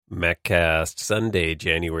MacCast, Sunday,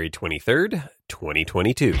 January 23rd,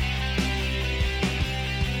 2022.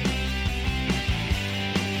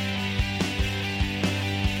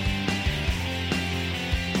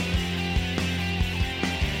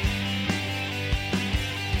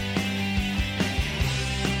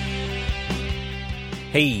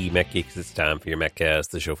 Hey, Mac Geeks, it's time for your MacCast,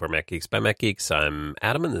 the show for Mac Geeks by Mac Geeks. I'm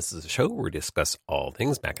Adam, and this is a show where we discuss all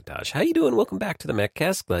things Macintosh. How you doing? Welcome back to the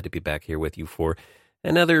MacCast. Glad to be back here with you for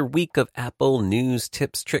another week of Apple news,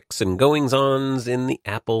 tips, tricks, and goings-ons in the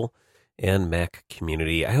Apple and Mac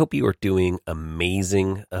community. I hope you are doing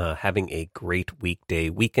amazing, having a great weekday,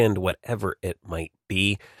 weekend, whatever it might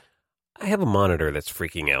be. I have a monitor that's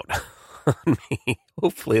freaking out on me.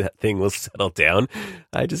 Hopefully that thing will settle down.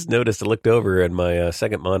 I just noticed, I looked over and my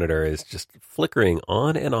second monitor is just flickering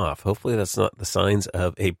on and off. Hopefully that's not the signs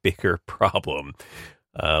of a bigger problem.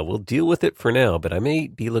 We'll deal with it for now, but I may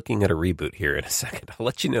be looking at a reboot here in a second. I'll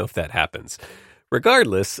let you know if that happens.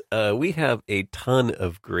 Regardless, we have a ton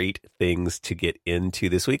of great things to get into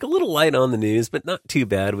this week. A little light on the news, but not too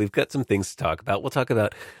bad. We've got some things to talk about. We'll talk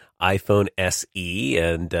about iPhone SE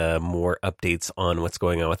and more updates on what's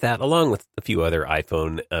going on with that, along with a few other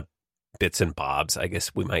iPhone bits and bobs, I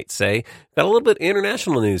guess we might say. Got a little bit of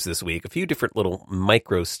international news this week, a few different little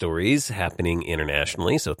micro stories happening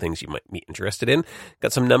internationally, so things you might be interested in.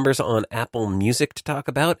 Got some numbers on Apple Music to talk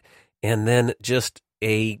about, and then just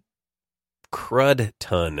a crud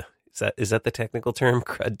ton. Is that the technical term?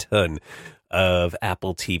 Crud ton of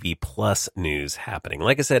Apple TV Plus news happening.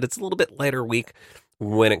 Like I said, it's a little bit lighter week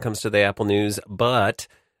when it comes to the Apple news, but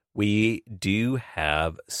we do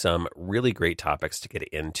have some really great topics to get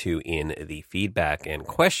into in the feedback and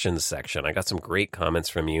questions section. I got some great comments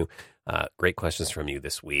from you, great questions from you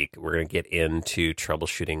this week. We're going to get into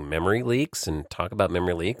troubleshooting memory leaks and talk about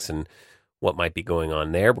memory leaks and what might be going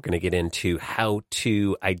on there. We're going to get into how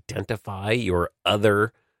to identify your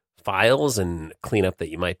other files and cleanup that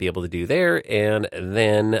you might be able to do there. And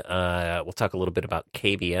then we'll talk a little bit about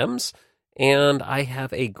KVMs. And I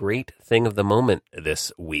have a great thing of the moment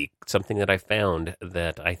this week, something that I found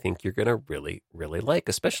that I think you're going to really, really like,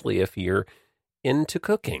 especially if you're into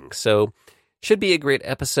cooking. So should be a great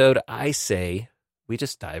episode. I say we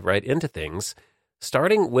just dive right into things,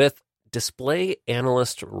 starting with display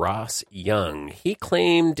analyst Ross Young. He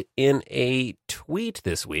claimed in a tweet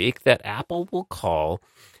this week that Apple will call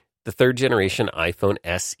the third generation iPhone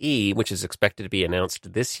SE, which is expected to be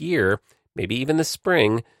announced this year, maybe even this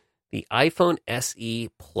spring, the iPhone SE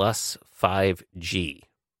Plus 5G.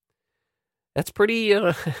 That's pretty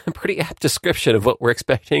apt description of what we're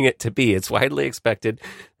expecting it to be. It's widely expected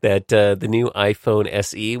that the new iPhone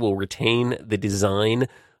SE will retain the design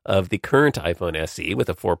of the current iPhone SE with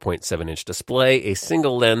a 4.7-inch display, a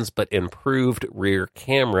single lens but improved rear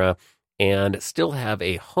camera, and still have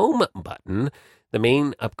a home button. The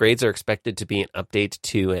main upgrades are expected to be an update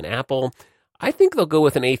to an Apple. I think they'll go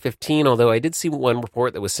with an A15, although I did see one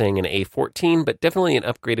report that was saying an A14, but definitely an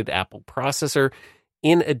upgraded Apple processor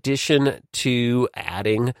in addition to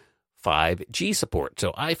adding 5G support.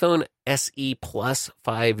 So iPhone SE Plus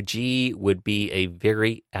 5G would be a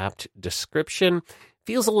very apt description.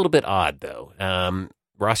 Feels a little bit odd, though.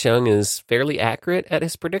 Ross Young is fairly accurate at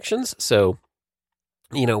his predictions, so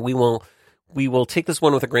we will take this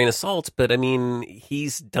one with a grain of salt, but I mean,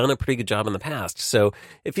 he's done a pretty good job in the past. So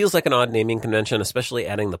it feels like an odd naming convention, especially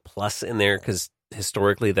adding the plus in there, because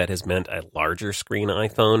historically that has meant a larger screen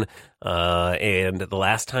iPhone. And the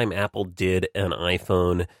last time Apple did an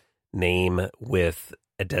iPhone name with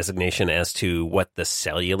a designation as to what the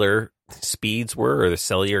cellular speeds were or the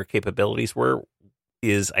cellular capabilities were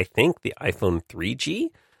is, I think, the iPhone 3G.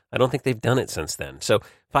 I don't think they've done it since then. So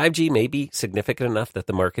 5G may be significant enough that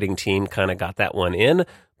the marketing team kind of got that one in,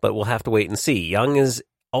 but we'll have to wait and see. Young is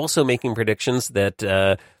also making predictions that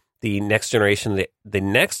the next generation of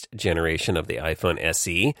the iPhone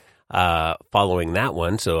SE, following that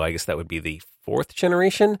one, so I guess that would be the fourth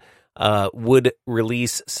generation, would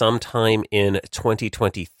release sometime in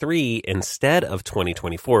 2023 instead of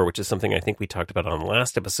 2024, which is something I think we talked about on the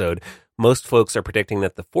last episode. Most folks are predicting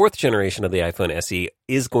that the fourth generation of the iPhone SE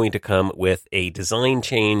is going to come with a design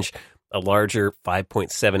change, a larger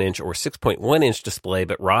 5.7-inch or 6.1-inch display,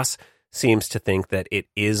 but Ross seems to think that it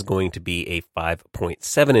is going to be a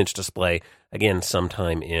 5.7-inch display, again,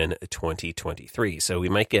 sometime in 2023. So we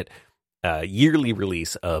might get yearly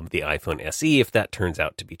release of the iPhone SE if that turns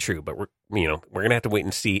out to be true. But we're going to have to wait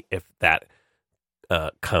and see if that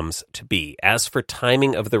comes to be. As for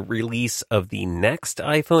timing of the release of the next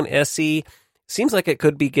iPhone SE, seems like it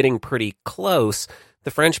could be getting pretty close.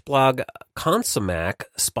 The French blog Consomac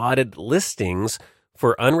spotted listings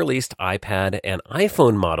for unreleased iPad and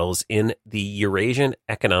iPhone models in the Eurasian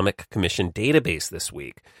Economic Commission database this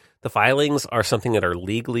week. The filings are something that are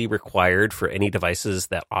legally required for any devices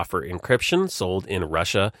that offer encryption sold in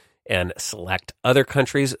Russia and select other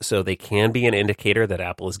countries, so they can be an indicator that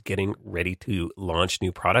Apple is getting ready to launch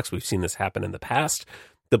new products. We've seen this happen in the past.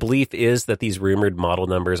 The belief is that these rumored model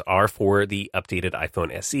numbers are for the updated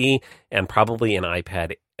iPhone SE and probably an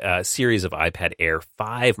iPad series of iPad Air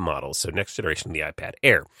 5 models, so next generation of the iPad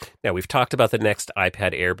Air. Now, we've talked about the next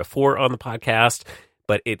iPad Air before on the podcast,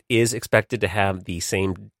 but it is expected to have the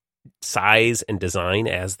same size and design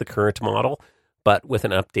as the current model, but with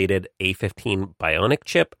an updated A15 Bionic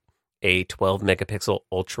chip, a 12-megapixel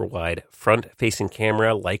ultra-wide front-facing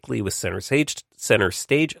camera, likely with center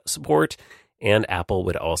stage support, and Apple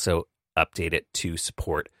would also update it to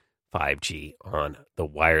support 5G on the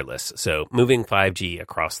wireless. So moving 5G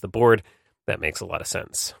across the board, that makes a lot of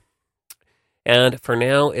sense. And for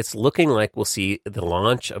now, it's looking like we'll see the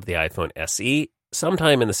launch of the iPhone SE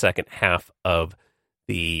sometime in the second half of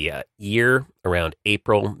the year, around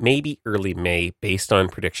April, maybe early May, based on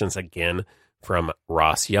predictions again from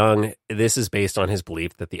Ross Young. This is based on his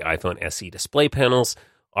belief that the iPhone SE display panels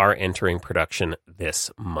are entering production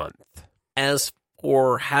this month. As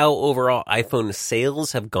for how overall iPhone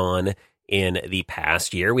sales have gone in the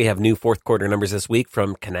past year, we have new fourth quarter numbers this week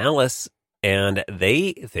from Canalys, and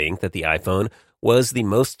they think that the iPhone was the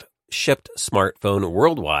most shipped smartphone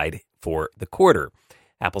worldwide for the quarter.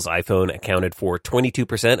 Apple's iPhone accounted for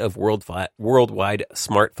 22% of worldwide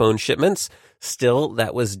smartphone shipments. Still,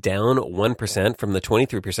 that was down 1% from the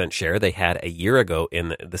 23% share they had a year ago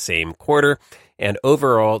in the same quarter. And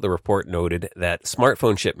overall, the report noted that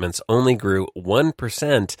smartphone shipments only grew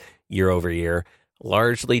 1% year over year,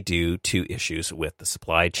 largely due to issues with the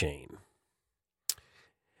supply chain.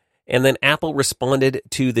 And then Apple responded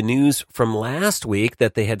to the news from last week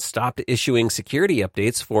that they had stopped issuing security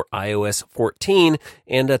updates for iOS 14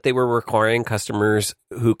 and that they were requiring customers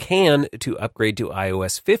who can to upgrade to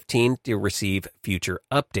iOS 15 to receive future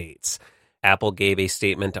updates. Apple gave a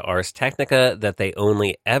statement to Ars Technica that they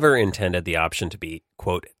only ever intended the option to be,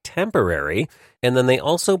 quote, temporary. And then they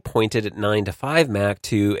also pointed at 9to5Mac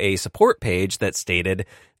to a support page that stated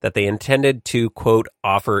that they intended to, quote,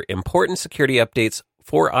 offer important security updates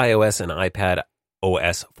for iOS and iPad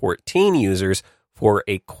OS 14 users for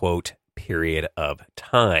a, quote, period of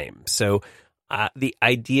time. So the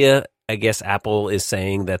idea, I guess Apple is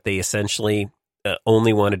saying that they essentially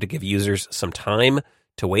only wanted to give users some time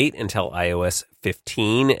to wait until iOS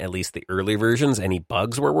 15, at least the early versions, any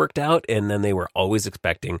bugs were worked out, and then they were always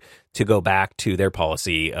expecting to go back to their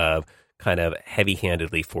policy of kind of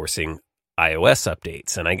heavy-handedly forcing iOS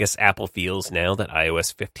updates. And I guess Apple feels now that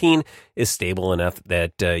iOS 15 is stable enough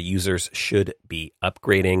that users should be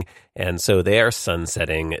upgrading. And so they are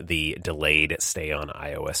sunsetting the delayed stay on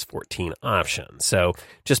iOS 14 option. So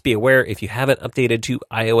just be aware, if you haven't updated to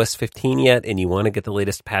iOS 15 yet and you want to get the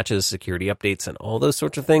latest patches, security updates, and all those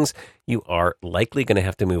sorts of things, you are likely going to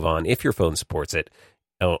have to move on, if your phone supports it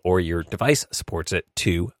or your device supports it,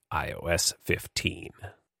 to iOS 15.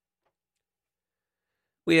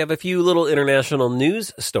 We have a few little international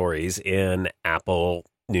news stories in Apple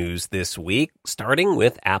news this week, starting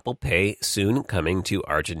with Apple Pay soon coming to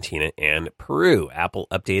Argentina and Peru. Apple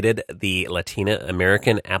updated the Latina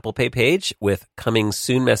American Apple Pay page with coming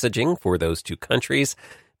soon messaging for those two countries.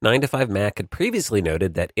 9to5Mac had previously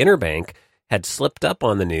noted that Interbank had slipped up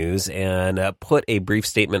on the news and put a brief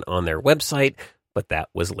statement on their website, but that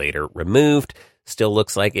was later removed. Still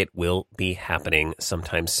looks like it will be happening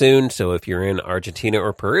sometime soon. So if you're in Argentina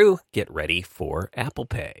or Peru, get ready for Apple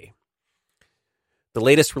Pay. The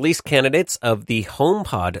latest release candidates of the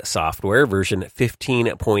HomePod software, version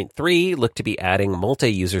 15.3, look to be adding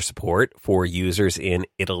multi-user support for users in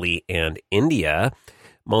Italy and India.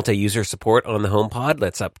 Multi-user support on the HomePod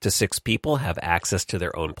lets up to 6 people have access to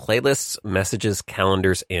their own playlists, messages,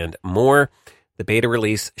 calendars, and more. The beta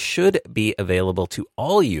release should be available to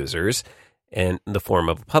all users in the form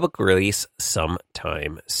of a public release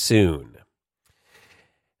sometime soon.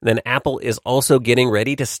 Then Apple is also getting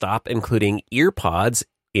ready to stop including EarPods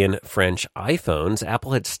in French iPhones.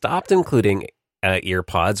 Apple had stopped including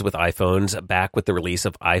EarPods with iPhones back with the release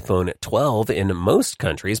of iPhone 12 in most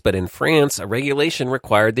countries, but in France, a regulation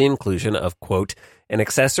required the inclusion of, quote, an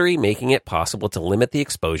accessory making it possible to limit the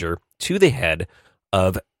exposure to the head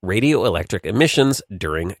of radioelectric emissions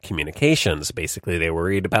during communications. Basically, they were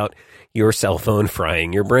worried about your cell phone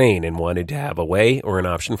frying your brain and wanted to have a way or an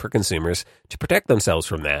option for consumers to protect themselves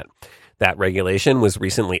from that. That regulation was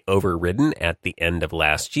recently overridden at the end of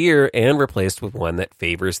last year and replaced with one that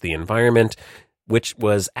favors the environment which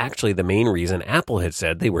was actually the main reason Apple had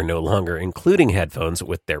said they were no longer including headphones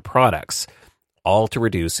with their products, all to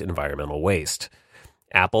reduce environmental waste.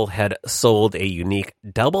 Apple had sold a unique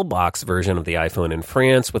double box version of the iPhone in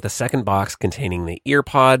France with a second box containing the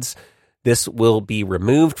EarPods. This will be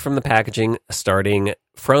removed from the packaging starting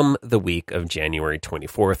from the week of January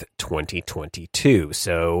 24th, 2022.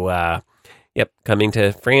 So, coming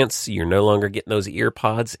to France, you're no longer getting those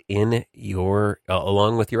EarPods in your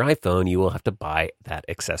along with your iPhone. You will have to buy that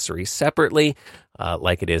accessory separately,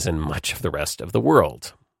 like it is in much of the rest of the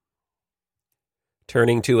world.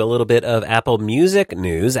 Turning to a little bit of Apple Music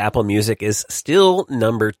news, Apple Music is still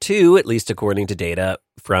number 2, at least according to data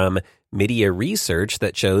from Media Research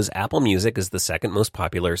that shows Apple Music is the second most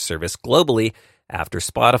popular service globally after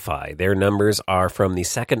Spotify. Their numbers are from the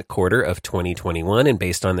second quarter of 2021, and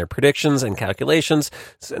based on their predictions and calculations,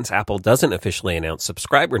 since Apple doesn't officially announce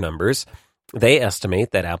subscriber numbers, they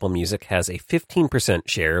estimate that Apple Music has a 15%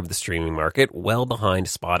 share of the streaming market, well behind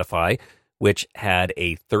Spotify, which had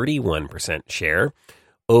a 31% share.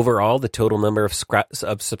 Overall, the total number of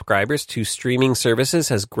subscribers to streaming services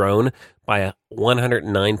has grown by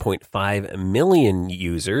 109.5 million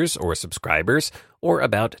users or subscribers, or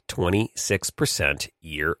about 26%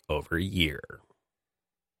 year over year.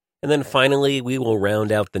 And then finally, we will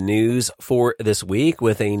round out the news for this week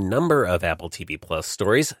with a number of Apple TV Plus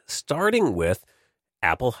stories, starting with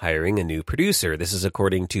Apple hiring a new producer. This is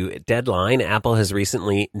according to Deadline. Apple has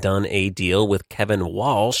recently done a deal with Kevin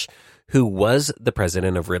Walsh, who was the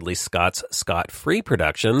president of Ridley Scott's Scott Free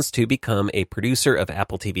Productions, to become a producer of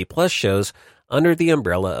Apple TV Plus shows under the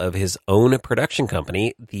umbrella of his own production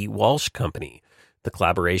company, The Walsh Company. The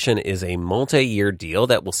collaboration is a multi-year deal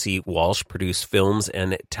that will see Walsh produce films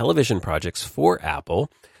and television projects for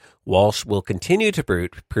Apple. Walsh will continue to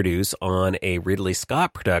produce on a Ridley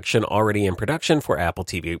Scott production already in production for Apple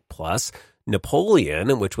TV Plus,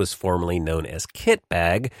 Napoleon, which was formerly known as Kit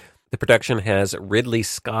Bag. The production has Ridley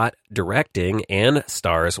Scott directing and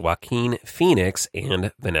stars Joaquin Phoenix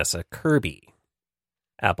and Vanessa Kirby.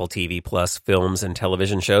 Apple TV Plus films and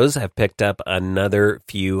television shows have picked up another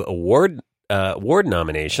few award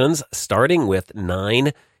nominations, starting with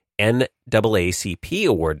 9 NAACP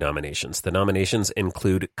award nominations. The nominations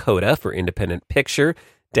include Coda for Independent Picture,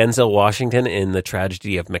 Denzel Washington in The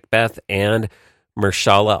Tragedy of Macbeth, and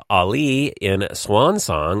Mahershala Ali in Swan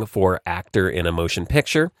Song for Actor in a Motion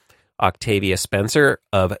Picture, Octavia Spencer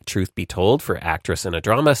of Truth Be Told for Actress in a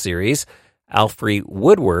Drama Series, Alfre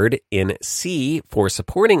Woodward in C for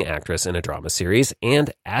Supporting Actress in a Drama Series,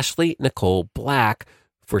 and Ashley Nicole Black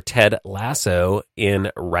for Ted Lasso in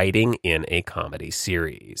Writing in a Comedy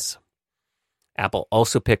Series. Apple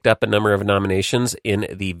also picked up a number of nominations in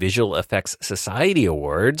the Visual Effects Society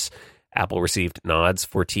Awards. Apple received nods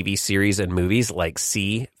for TV series and movies like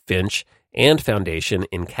C, Finch, and Foundation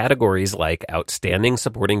in categories like Outstanding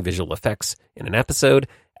Supporting Visual Effects in an Episode,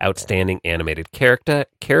 Outstanding Animated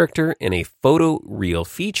Character in a Photoreal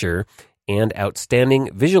Feature, and Outstanding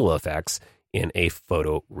Visual Effects in a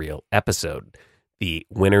Photoreal Episode. The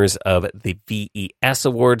winners of the VES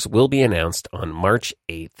Awards will be announced on March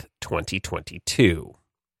 8th, 2022.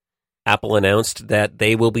 Apple announced that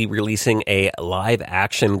they will be releasing a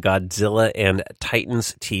live-action Godzilla and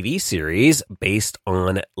Titans TV series based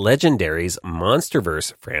on Legendary's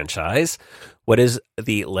MonsterVerse franchise. What is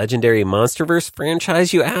the Legendary MonsterVerse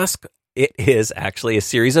franchise, you ask? It is actually a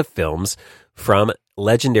series of films from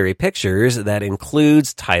Legendary Pictures that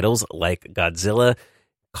includes titles like Godzilla,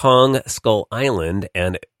 Kong Skull Island,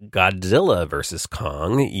 and Godzilla vs.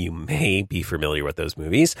 Kong. You may be familiar with those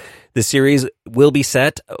movies. The series will be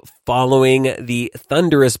set following the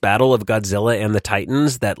thunderous battle of Godzilla and the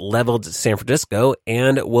Titans that leveled San Francisco,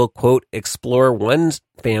 and will, quote, explore one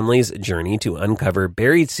family's journey to uncover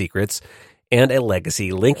buried secrets and a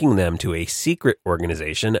legacy linking them to a secret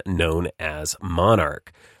organization known as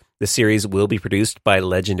Monarch. The series will be produced by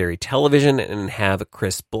Legendary Television and have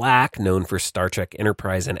Chris Black, known for Star Trek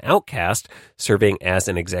Enterprise and Outcast, serving as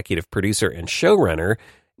an executive producer and showrunner,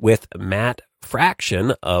 with Matt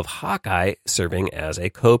Fraction of Hawkeye serving as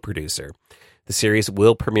a co-producer. The series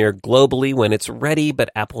will premiere globally when it's ready,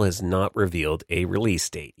 but Apple has not revealed a release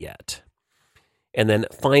date yet. And then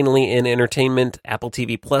finally, in entertainment, Apple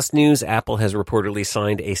TV Plus news, Apple has reportedly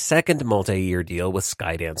signed a second multi-year deal with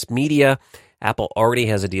Skydance Media. Apple already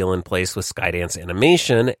has a deal in place with Skydance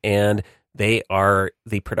Animation, and they are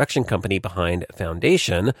the production company behind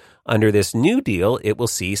Foundation. Under this new deal, it will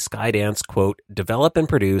see Skydance, quote, develop and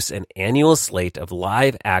produce an annual slate of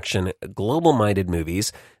live-action, global-minded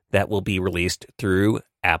movies that will be released through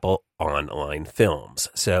Apple Online Films.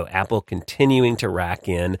 So Apple continuing to rack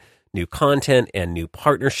in new content and new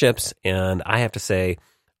partnerships. And I have to say,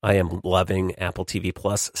 I am loving Apple TV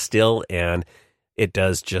Plus still, and it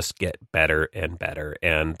does just get better and better.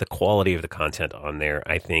 And the quality of the content on there,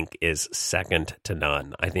 I think, is second to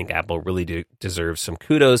none. I think Apple really deserves some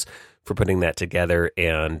kudos for putting that together,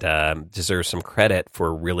 and deserves some credit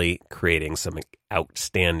for really creating some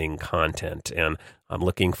outstanding content. And I'm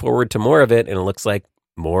looking forward to more of it, and it looks like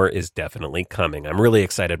more is definitely coming. I'm really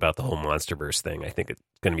excited about the whole MonsterVerse thing. I think it's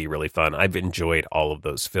going to be really fun. I've enjoyed all of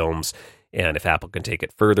those films, and if Apple can take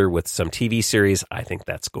it further with some TV series, I think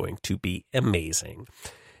that's going to be amazing.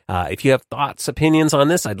 If you have thoughts, opinions on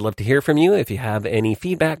this, I'd love to hear from you. If you have any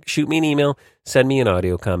feedback, shoot me an email, send me an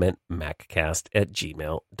audio comment,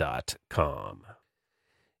 maccast@gmail.com.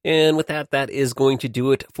 And with that, that is going to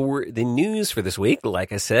do it for the news for this week.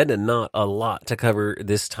 Like I said, not a lot to cover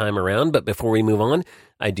this time around, but before we move on,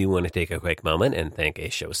 I do want to take a quick moment and thank a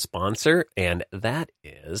show sponsor, and that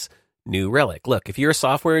is New Relic. Look, if you're a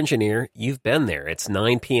software engineer, you've been there. It's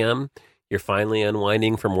 9 p.m., you're finally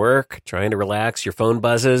unwinding from work, trying to relax, your phone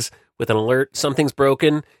buzzes with an alert, something's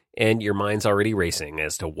broken, and your mind's already racing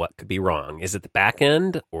as to what could be wrong. Is it the back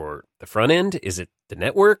end or the front end? Is it the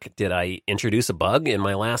network? Did I introduce a bug in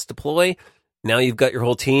my last deploy? Now you've got your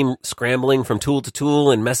whole team scrambling from tool to tool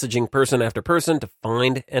and messaging person after person to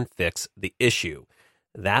find and fix the issue.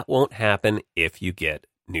 That won't happen if you get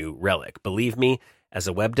New Relic. Believe me, as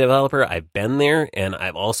a web developer, I've been there, and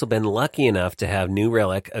I've also been lucky enough to have New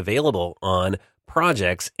Relic available on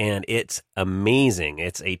projects, and it's amazing.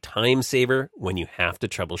 It's a time saver when you have to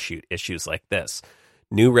troubleshoot issues like this.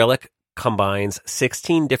 New Relic combines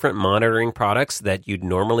 16 different monitoring products that you'd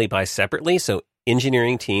normally buy separately, so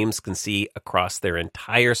engineering teams can see across their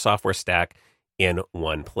entire software stack in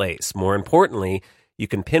one place. More importantly, you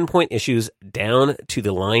can pinpoint issues down to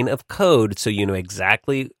the line of code so you know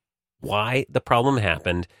exactly why the problem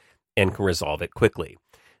happened and can resolve it quickly.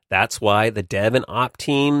 That's why the dev and op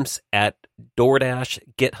teams at DoorDash,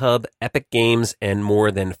 GitHub, Epic Games, and more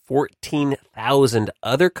than 14,000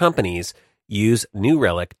 other companies use New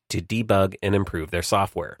Relic to debug and improve their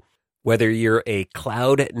software. Whether you're a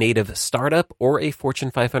cloud-native startup or a Fortune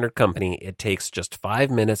 500 company, it takes just 5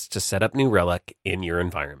 minutes to set up New Relic in your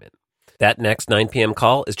environment. That next 9 p.m.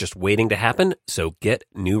 call is just waiting to happen, so get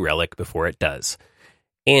New Relic before it does.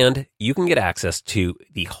 And you can get access to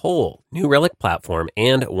the whole New Relic platform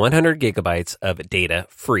and 100 gigabytes of data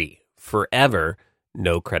free, forever,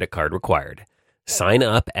 no credit card required. Sign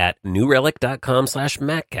up at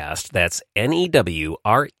newrelic.com/Maccast. That's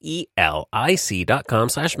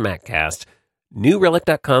NEWRELIC.com/Maccast.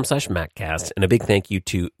 Newrelic.com/Maccast. And a big thank you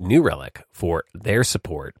to New Relic for their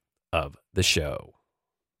support of the show.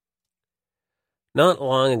 Not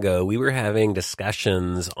long ago, we were having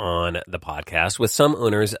discussions on the podcast with some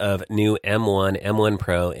owners of new M1, M1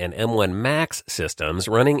 Pro, and M1 Max systems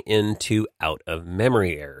running into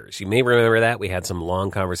out-of-memory errors. You may remember that. We had some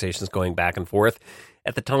long conversations going back and forth.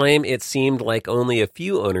 At the time, it seemed like only a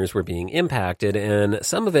few owners were being impacted, and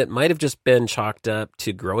some of it might have just been chalked up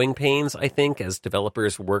to growing pains, I think, as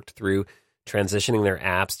developers worked through transitioning their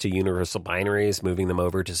apps to universal binaries, moving them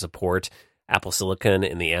over to support Apple Silicon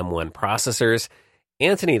in the M1 processors.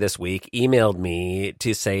 Anthony this week emailed me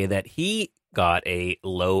to say that he got a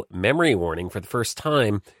low memory warning for the first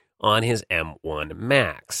time on his M1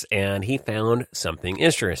 Max, and he found something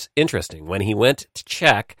interesting. When he went to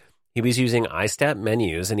check, he was using iStat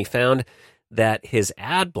menus, and he found that his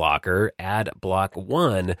ad blocker, AdBlock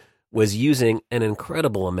 1, was using an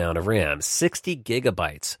incredible amount of RAM, 60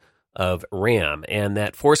 gigabytes of RAM, and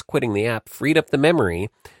that force quitting the app freed up the memory,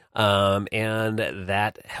 and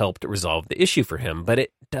that helped resolve the issue for him. But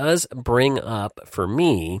it does bring up, for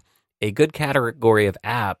me, a good category of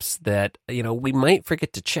apps that, we might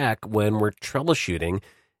forget to check when we're troubleshooting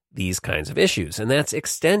these kinds of issues. And that's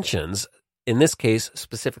extensions, in this case,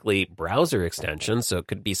 specifically browser extensions. So it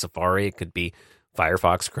could be Safari, it could be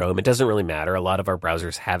Firefox, Chrome. It doesn't really matter. A lot of our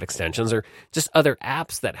browsers have extensions, or just other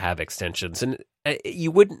apps that have extensions. And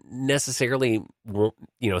you wouldn't necessarily,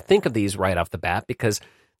 think of these right off the bat because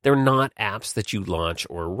they're not apps that you launch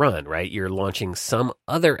or run, right? You're launching some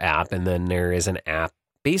other app, and then there is an app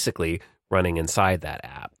basically running inside that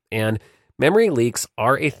app. And memory leaks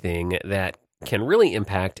are a thing that can really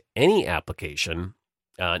impact any application,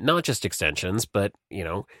 not just extensions, but,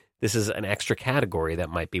 this is an extra category that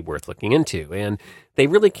might be worth looking into. And they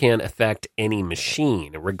really can affect any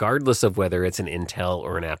machine, regardless of whether it's an Intel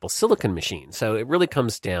or an Apple Silicon machine. So it really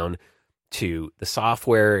comes down to the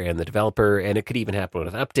software and the developer, and it could even happen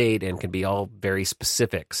with an update and can be all very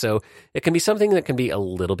specific. So it can be something that can be a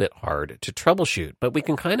little bit hard to troubleshoot, but we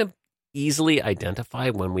can kind of easily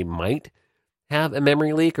identify when we might have a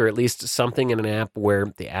memory leak, or at least something in an app where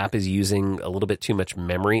the app is using a little bit too much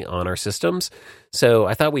memory on our systems. So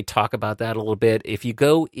I thought we'd talk about that a little bit. If you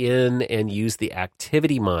go in and use the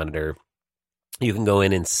activity monitor, you can go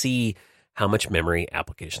in and see how much memory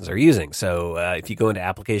applications are using. So if you go into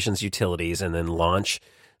Applications, Utilities, and then launch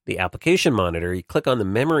the application monitor, you click on the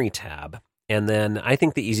memory tab. And then I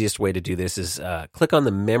think the easiest way to do this is click on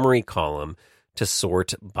the memory column to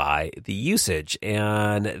sort by the usage.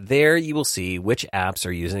 And there you will see which apps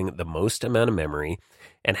are using the most amount of memory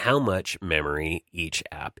and how much memory each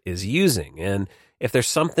app is using. And if there's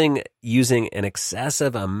something using an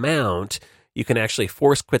excessive amount, you can actually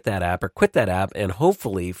force quit that app or quit that app and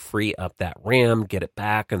hopefully free up that RAM, get it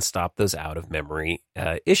back, and stop those out of memory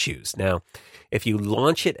issues. Now, if you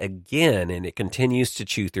launch it again and it continues to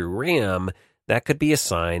chew through RAM, that could be a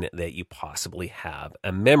sign that you possibly have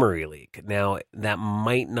a memory leak. Now, that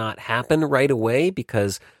might not happen right away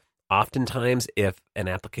because oftentimes if an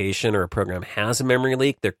application or a program has a memory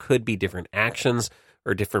leak, there could be different actions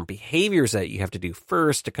or different behaviors that you have to do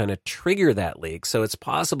first to kind of trigger that leak. So it's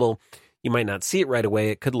possible you might not see it right away.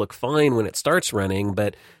 It could look fine when it starts running,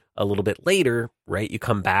 but a little bit later, right, you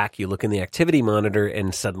come back, you look in the activity monitor,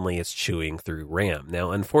 and suddenly it's chewing through RAM.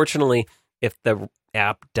 Now, unfortunately, if the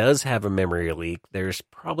app does have a memory leak, there's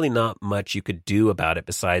probably not much you could do about it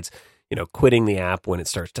besides, quitting the app when it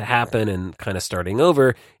starts to happen and kind of starting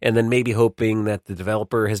over, and then maybe hoping that the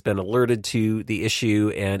developer has been alerted to the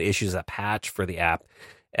issue and issues a patch for the app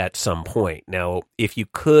at some point. Now, if you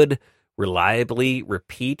could reliably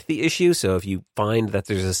repeat the issue, so if you find that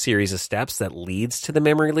there's a series of steps that leads to the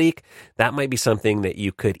memory leak, that might be something that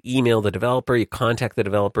you could email the developer, you contact the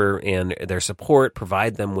developer and their support,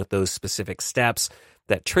 provide them with those specific steps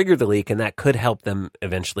that trigger the leak, and that could help them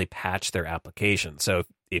eventually patch their application. So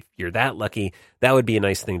if you're that lucky, that would be a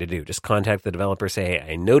nice thing to do. Just contact the developer, say,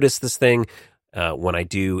 hey, I noticed this thing. When I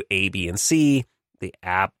do A, B, and C, the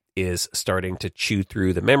app is starting to chew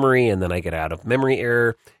through the memory, and then I get out of memory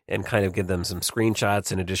error, and kind of give them some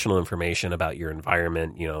screenshots and additional information about your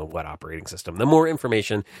environment, what operating system. The more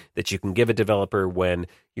information that you can give a developer when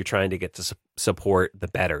you're trying to get to support, the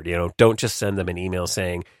better. Don't just send them an email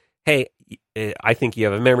saying, hey, I think you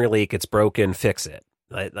have a memory leak, it's broken, fix it.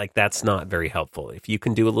 Like that's not very helpful. If you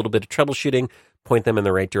can do a little bit of troubleshooting, point them in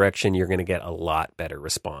the right direction, you're going to get a lot better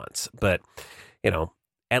response. But,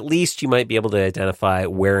 at least you might be able to identify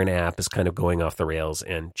where an app is kind of going off the rails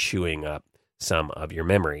and chewing up some of your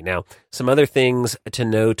memory. Now, some other things to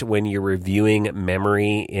note when you're reviewing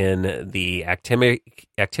memory in the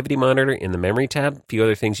activity monitor in the memory tab, a few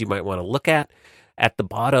other things you might want to look at. At the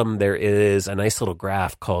bottom, there is a nice little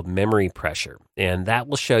graph called memory pressure, and that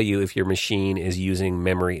will show you if your machine is using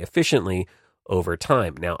memory efficiently over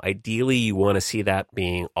time. Now, ideally, you want to see that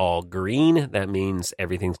being all green. That means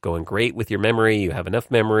everything's going great with your memory. You have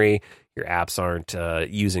enough memory. Your apps aren't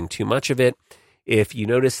using too much of it. If you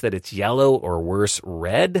notice that it's yellow or worse,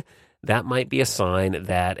 red, that might be a sign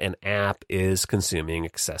that an app is consuming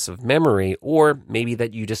excessive memory, or maybe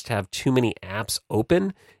that you just have too many apps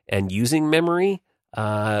open and using memory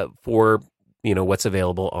for what's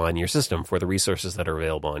available on your system, for the resources that are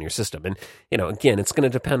available on your system. And, again, it's going to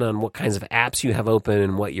depend on what kinds of apps you have open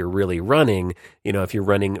and what you're really running. If you're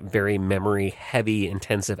running very memory heavy,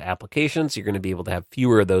 intensive applications, you're going to be able to have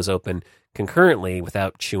fewer of those open concurrently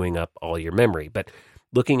without chewing up all your memory. But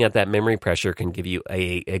looking at that memory pressure can give you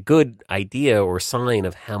a good idea or sign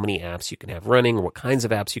of how many apps you can have running, or what kinds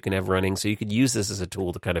of apps you can have running. So you could use this as a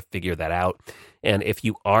tool to kind of figure that out. And if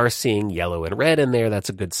you are seeing yellow and red in there, that's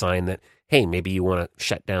a good sign that, hey, maybe you want to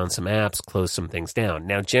shut down some apps, close some things down.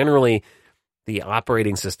 Now, generally, the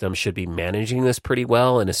operating system should be managing this pretty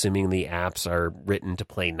well, and assuming the apps are written to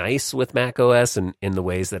play nice with macOS and in the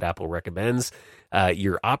ways that Apple recommends,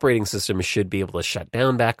 your operating system should be able to shut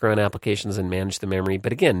down background applications and manage the memory.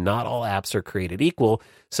 But again, not all apps are created equal,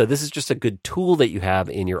 so this is just a good tool that you have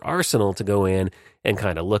in your arsenal to go in and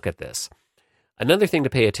kind of look at this. Another thing to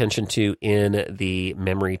pay attention to in the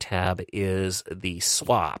memory tab is the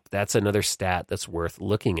swap. That's another stat that's worth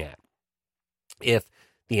looking at. If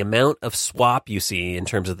the amount of swap you see in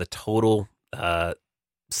terms of the total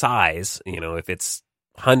size, if it's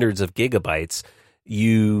hundreds of gigabytes,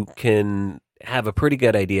 you can have a pretty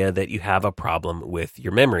good idea that you have a problem with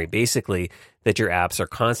your memory. Basically, that your apps are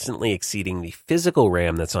constantly exceeding the physical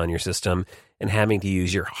RAM that's on your system and having to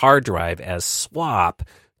use your hard drive as swap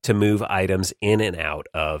to move items in and out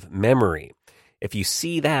of memory. If you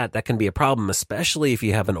see that can be a problem, especially if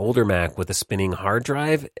you have an older Mac with a spinning hard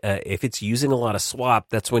drive. If it's using a lot of swap,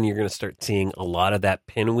 that's when you're going to start seeing a lot of that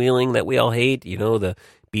pinwheeling that we all hate, the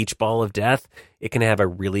beach ball of death. It can have a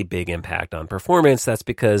really big impact on performance. That's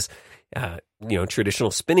because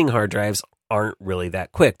Traditional spinning hard drives aren't really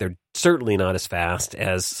that quick. They're certainly not as fast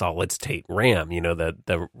as solid state RAM,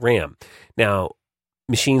 the RAM. Now,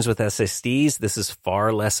 machines with SSDs, this is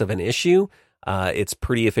far less of an issue. It's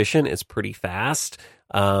pretty efficient. It's pretty fast.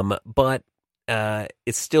 But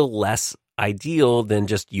it's still less ideal than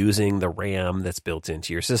just using the RAM that's built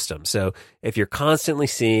into your system. So if you're constantly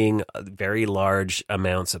seeing very large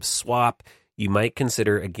amounts of swap, you might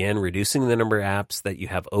consider, again, reducing the number of apps that you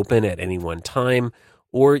have open at any one time,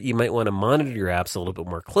 or you might want to monitor your apps a little bit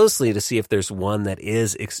more closely to see if there's one that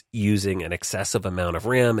is using an excessive amount of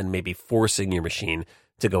RAM and maybe forcing your machine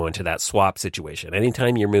to go into that swap situation.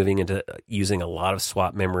 Anytime you're moving into using a lot of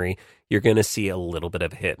swap memory, you're going to see a little bit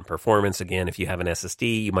of a hit in performance. Again, if you have an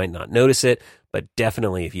SSD, you might not notice it, but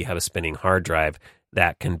definitely if you have a spinning hard drive,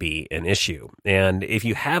 that can be an issue. And if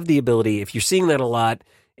you have the ability, if you're seeing that a lot,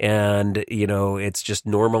 and it's just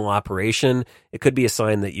normal operation, it could be a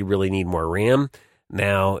sign that you really need more RAM.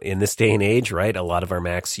 Now, in this day and age, right, a lot of our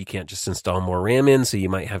Macs, you can't just install more RAM in, so you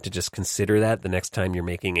might have to just consider that the next time you're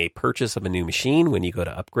making a purchase of a new machine when you go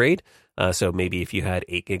to upgrade. So maybe if you had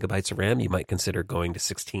 8 gigabytes of RAM, you might consider going to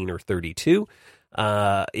 16 or 32.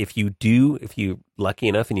 If you're lucky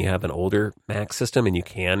enough and you have an older Mac system and you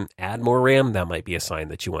can add more RAM, that might be a sign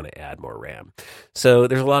that you want to add more RAM. So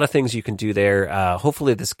there's a lot of things you can do there.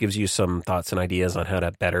 Hopefully this gives you some thoughts and ideas on how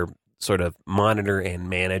to better sort of monitor and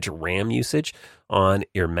manage RAM usage on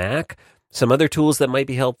your Mac. Some other tools that might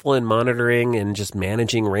be helpful in monitoring and just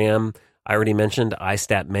managing RAM. I already mentioned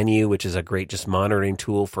iStat Menu, which is a great just monitoring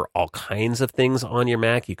tool for all kinds of things on your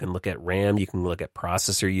Mac. You can look at RAM, you can look at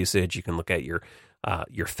processor usage, you can look at your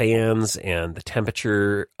fans and the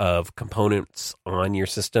temperature of components on your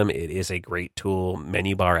system. It is a great tool,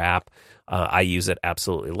 menu bar app. I use it,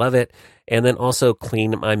 absolutely love it. And then also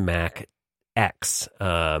Clean My Mac X.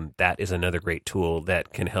 That is another great tool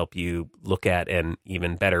that can help you look at and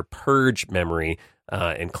even better purge memory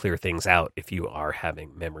and clear things out if you are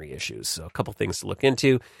having memory issues. So a couple things to look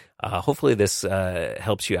into. Hopefully this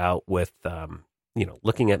helps you out with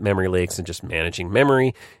looking at memory leaks and just managing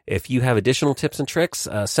memory. If you have additional tips and tricks,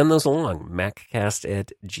 send those along,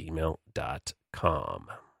 maccast@gmail.com.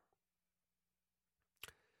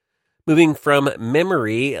 Moving from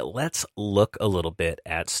memory, let's look a little bit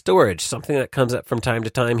at storage. Something that comes up from time to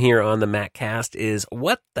time here on the MacCast is,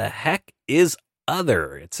 what the heck is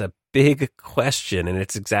other? It's a big question, and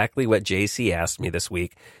it's exactly what JC asked me this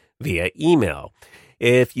week via email.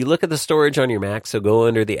 If you look at the storage on your Mac, so go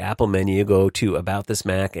under the Apple menu, go to About This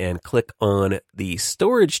Mac, and click on the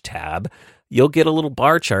Storage tab, you'll get a little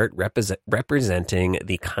bar chart representing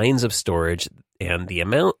the kinds of storage and the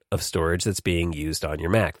amount of storage that's being used on your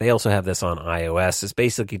Mac. They also have this on iOS. It's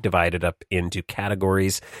basically divided up into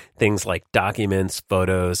categories, things like documents,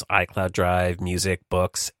 photos, iCloud Drive, music,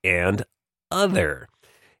 books, and other.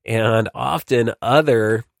 And often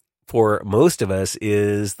other, for most of us,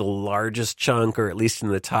 is the largest chunk, or at least in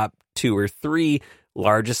the top 2 or 3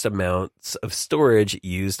 largest amounts of storage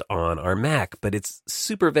used on our Mac. But it's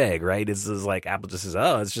super vague, right? It's like Apple just says,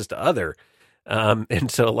 oh, it's just other. And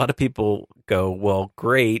so a lot of people go, well,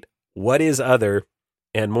 great. What is other?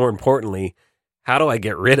 And more importantly, how do I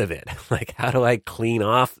get rid of it? Like, how do I clean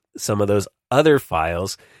off some of those other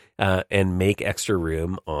files and make extra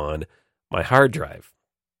room on my hard drive?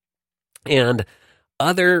 And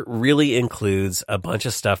other really includes a bunch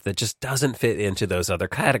of stuff that just doesn't fit into those other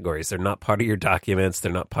categories. They're not part of your documents.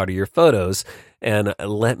 They're not part of your photos. And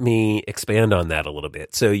let me expand on that a little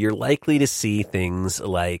bit. So you're likely to see things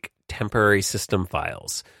like temporary system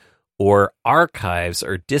files or archives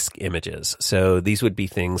or disk images. So these would be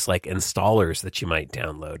things like installers that you might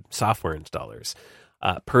download, software installers,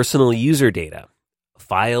 personal user data,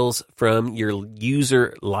 files from your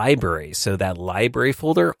user library. So that library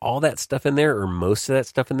folder, all that stuff in there, or most of that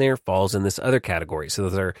stuff in there, falls in this other category. So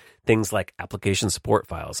those are things like application support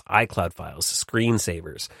files, iCloud files,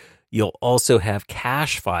 screensavers. You'll also have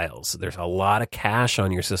cache files. There's a lot of cache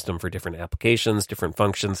on your system for different applications, different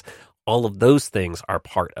functions. All of those things are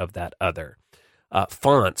part of that other.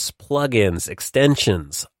 Fonts, plugins,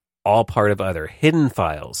 extensions, all part of other. Hidden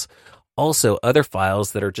files. Also, other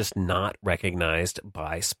files that are just not recognized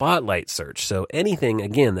by Spotlight search. So anything,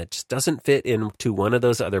 again, that just doesn't fit into one of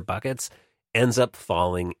those other buckets ends up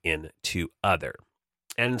falling into other.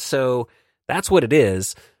 And so that's what it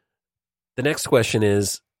is. The next question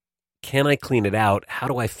is, can I clean it out? How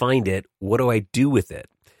do I find it? What do I do with it?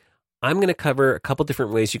 I'm going to cover a couple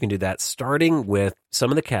different ways you can do that, starting with some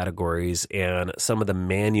of the categories and some of the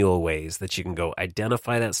manual ways that you can go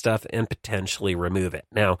identify that stuff and potentially remove it.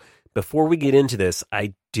 Now, before we get into this,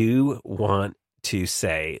 I do want to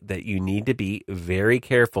say that you need to be very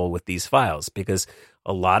careful with these files because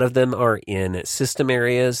a lot of them are in system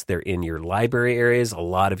areas. They're in your library areas. A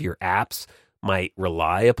lot of your apps might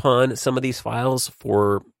rely upon some of these files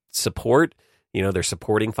for support. They're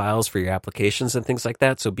supporting files for your applications and things like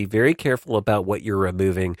that. So be very careful about what you're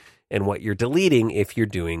removing and what you're deleting if you're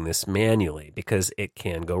doing this manually because it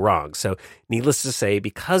can go wrong. So needless to say,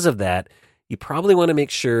 because of that, you probably want to make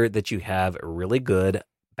sure that you have really good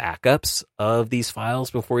backups of these files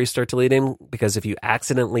before you start deleting, because if you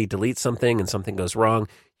accidentally delete something and something goes wrong,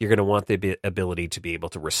 you're going to want the ability to be able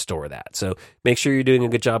to restore that. So make sure you're doing a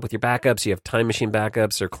good job with your backups. You have Time Machine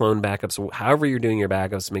backups or clone backups, however you're doing your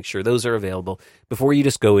backups, make sure those are available before you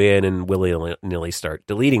just go in and willy-nilly start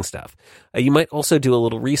deleting stuff. You might also do a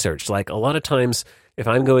little research. Like a lot of times, if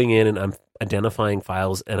I'm going in and I'm identifying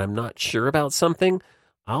files and I'm not sure about something,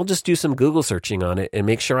 I'll just do some Google searching on it and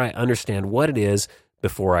make sure I understand what it is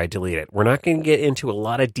before I delete it. We're not going to get into a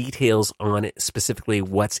lot of details on it, specifically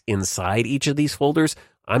what's inside each of these folders.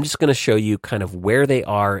 I'm just going to show you kind of where they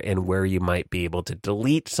are and where you might be able to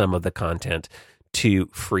delete some of the content to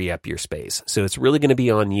free up your space. So it's really going to be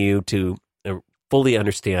on you to fully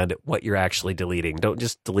understand what you're actually deleting. Don't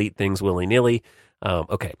just delete things willy-nilly.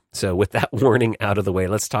 Okay, so with that warning out of the way,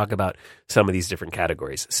 let's talk about some of these different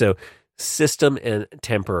categories. So system and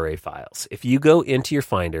temporary files. If you go into your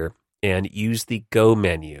Finder and use the Go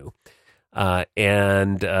menu,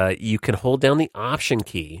 and you can hold down the Option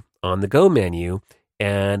key on the Go menu,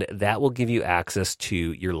 and that will give you access to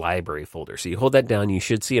your library folder. So you hold that down, you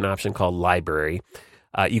should see an option called Library.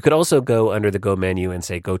 You could also go under the Go menu and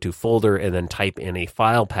say Go to Folder, and then type in a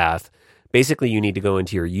file path. Basically, you need to go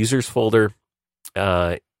into your Users folder,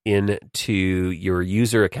 into your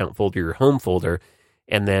User Account folder, your Home folder,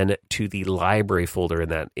 and then to the library folder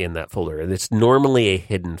in that folder. And it's normally a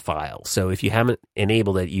hidden file. So if you haven't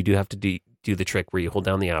enabled it, you do have to do the trick where you hold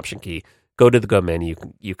down the Option key, go to the Go menu,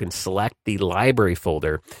 you can select the library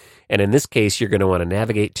folder. And in this case, you're going to want to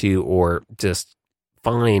navigate to or just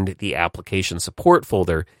find the application support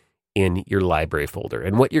folder in your library folder.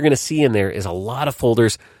 And what you're going to see in there is a lot of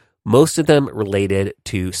folders, most of them related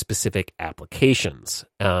to specific applications.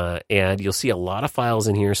 And you'll see a lot of files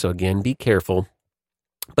in here. So again, be careful.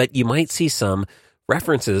 But you might see some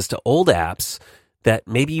references to old apps that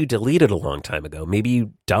maybe you deleted a long time ago. Maybe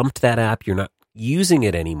you dumped that app, you're not using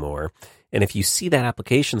it anymore. And if you see that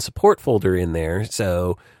application support folder in there,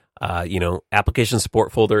 so, application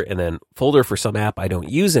support folder and then folder for some app I don't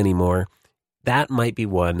use anymore, that might be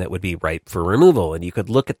one that would be ripe for removal. And you could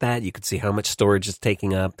look at that, you could see how much storage it's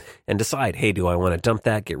taking up and decide, hey, do I want to dump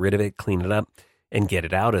that, get rid of it, clean it up, and get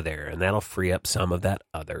it out of there? And that'll free up some of that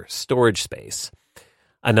other storage space.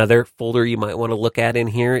 Another folder you might want to look at in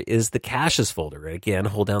here is the caches folder. Again,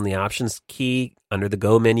 hold down the Options key under the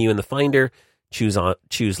Go menu in the Finder,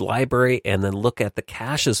 choose Library, and then look at the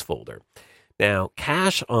caches folder. Now,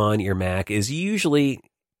 cache on your Mac is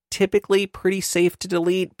typically pretty safe to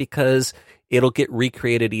delete because it'll get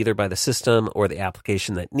recreated either by the system or the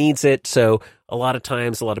application that needs it. So a lot of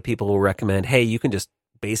times, a lot of people will recommend, hey, you can just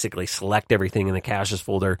basically select everything in the caches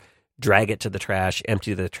folder, drag it to the trash,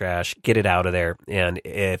 empty the trash, get it out of there, and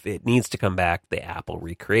if it needs to come back, the app will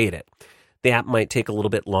recreate it. The app might take a little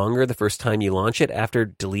bit longer the first time you launch it after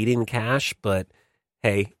deleting cache, but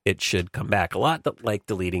hey, it should come back, a lot like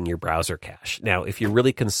deleting your browser cache. Now, if you're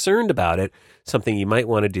really concerned about it, something you might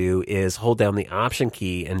want to do is hold down the Option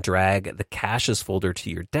key and drag the caches folder to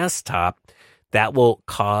your desktop. That will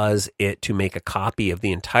cause it to make a copy of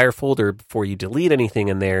the entire folder before you delete anything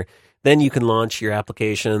in there. Then you can launch your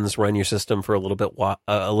applications, run your system for a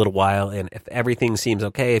little while, and if everything seems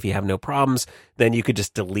okay, if you have no problems, then you could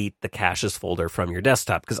just delete the caches folder from your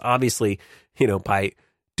desktop. Because obviously, by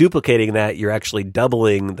duplicating that, you're actually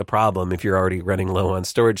doubling the problem. If you're already running low on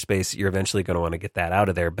storage space, you're eventually going to want to get that out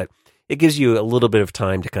of there. But it gives you a little bit of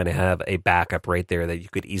time to kind of have a backup right there that you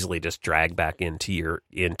could easily just drag back into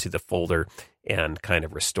the folder and kind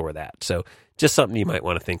of restore that. So just something you might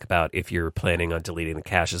want to think about if you're planning on deleting the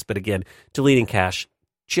caches. But again, deleting cache,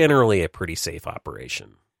 generally a pretty safe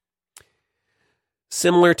operation.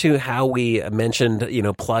 Similar to how we mentioned,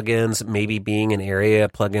 plugins maybe being an area,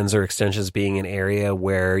 plugins or extensions being an area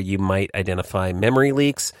where you might identify memory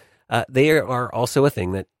leaks, they are also a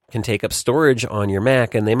thing that can take up storage on your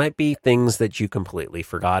Mac, and they might be things that you completely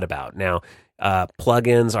forgot about. Now,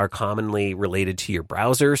 plugins are commonly related to your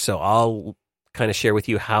browser, so I'll kind of share with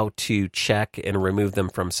you how to check and remove them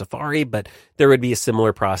from Safari, but there would be a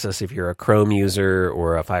similar process if you're a Chrome user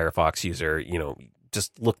or a Firefox user.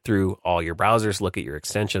 Just look through all your browsers, look at your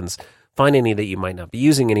extensions, find any that you might not be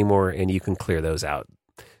using anymore, and you can clear those out.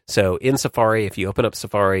 So in Safari, if you open up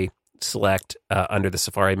Safari, select under the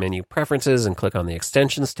Safari menu Preferences and click on the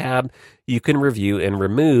Extensions tab, you can review and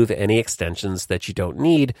remove any extensions that you don't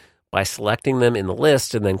need by selecting them in the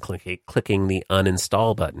list and then clicking the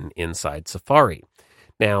Uninstall button inside Safari.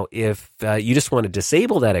 Now, if you just want to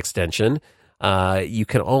disable that extension, you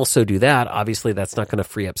can also do that. Obviously, that's not going to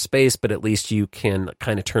free up space, but at least you can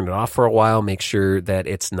kind of turn it off for a while, make sure that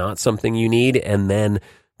it's not something you need, and then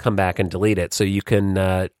come back and delete it. So you can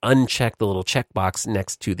uncheck the little checkbox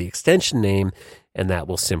next to the extension name, and that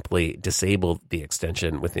will simply disable the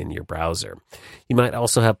extension within your browser. You might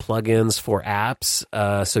also have plugins for apps,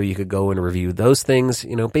 so you could go and review those things.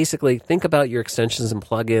 Basically think about your extensions and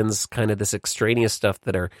plugins, kind of this extraneous stuff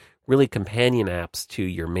that are really companion apps to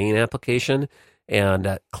your main application,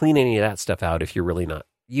 and clean any of that stuff out if you're really not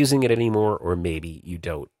using it anymore, or maybe you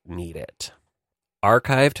don't need it.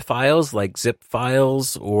 Archived files like zip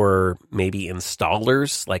files, or maybe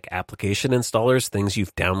installers like application installers, things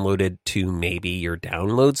you've downloaded to maybe your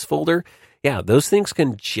downloads folder. Yeah, those things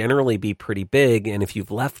can generally be pretty big, and if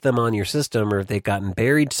you've left them on your system or if they've gotten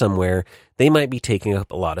buried somewhere, they might be taking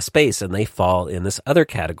up a lot of space, and they fall in this other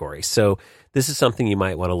category. So this is something you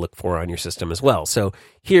might want to look for on your system as well. So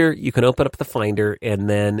here you can open up the Finder, and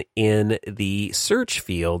then in the search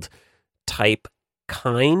field, type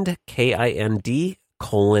kind, K-I-N-D,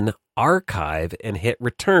 :archive, and hit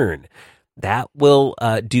return. That will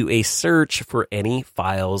do a search for any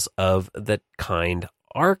files of the kind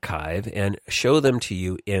archive and show them to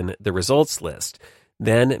you in the results list.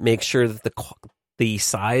 Then make sure that the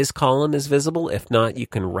size column is visible. If not, you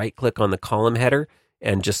can right-click on the column header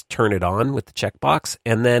and just turn it on with the checkbox,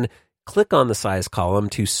 and then click on the size column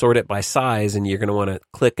to sort it by size, and you're going to want to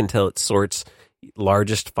click until it sorts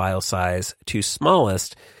largest file size to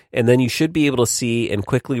smallest, and then you should be able to see and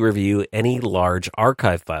quickly review any large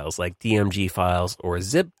archive files like DMG files or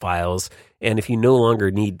zip files, and if you no longer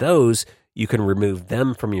need those, you can remove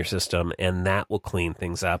them from your system, and that will clean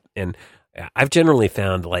things up. And I've generally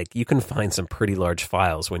found you can find some pretty large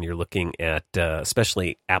files when you're looking at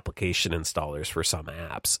especially application installers for some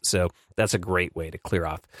apps. So that's a great way to clear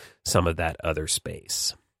off some of that other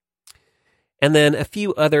space. And then a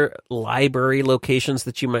few other library locations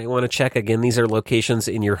that you might want to check. Again, these are locations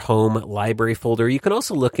in your home library folder. You can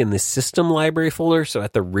also look in the system library folder. So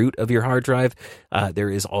at the root of your hard drive,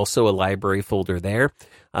 there is also a library folder there.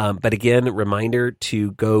 But again, reminder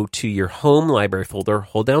to go to your home library folder,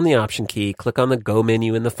 hold down the Option key, click on the Go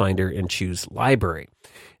menu in the Finder, and choose Library.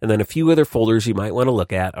 And then a few other folders you might want to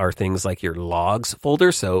look at are things like your Logs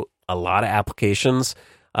folder. So a lot of applications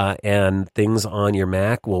and things on your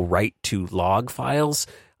Mac will write to log files.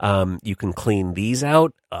 You can clean these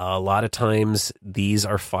out. A lot of times these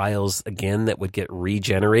are files, again, that would get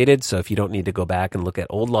regenerated. So if you don't need to go back and look at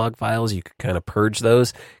old log files, you can kind of purge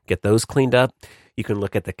those, get those cleaned up. You can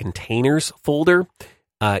look at the Containers folder.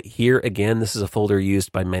 Here, again, this is a folder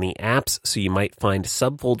used by many apps, so you might find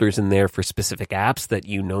subfolders in there for specific apps that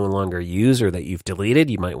you no longer use or that you've deleted.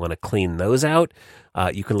 You might want to clean those out.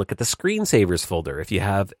 You can look at the Screensavers folder. If you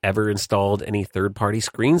have ever installed any third-party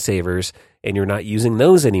screensavers and you're not using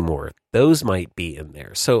those anymore, those might be in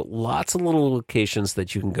there. So lots of little locations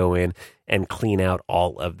that you can go in and clean out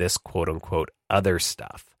all of this quote-unquote other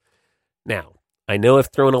stuff. Now, I know I've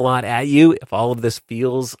thrown a lot at you. If all of this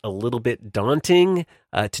feels a little bit daunting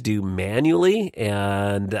to do manually,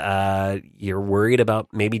 and you're worried about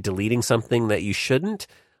maybe deleting something that you shouldn't,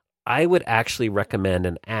 I would actually recommend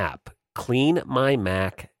an app, Clean My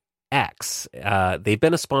Mac X. They've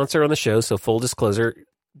been a sponsor on the show, so full disclosure,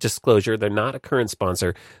 they're not a current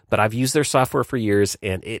sponsor, but I've used their software for years,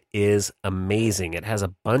 and it is amazing. It has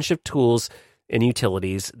a bunch of tools and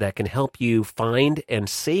utilities that can help you find and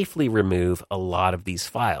safely remove a lot of these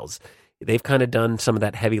files. They've kind of done some of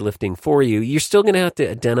that heavy lifting for you. You're still going to have to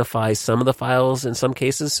identify some of the files in some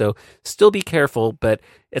cases, so still be careful, but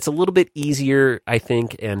it's a little bit easier, I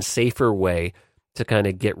think, and safer way to kind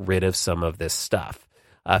of get rid of some of this stuff.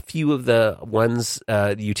 A few of the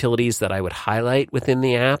utilities that I would highlight within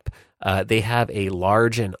the app, they have a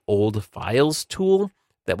large and old files tool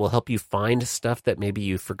that will help you find stuff that maybe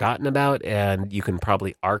you've forgotten about, and you can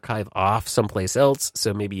probably archive off someplace else.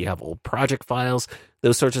 So maybe you have old project files,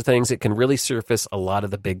 those sorts of things. It can really surface a lot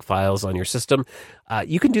of the big files on your system.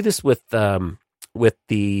 You can do this with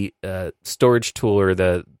the storage tool, or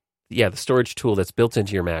the storage tool that's built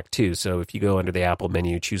into your Mac too. So if you go under the Apple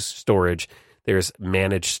menu, choose Storage, there's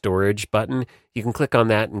Manage Storage button. You can click on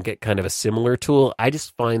that and get kind of a similar tool. I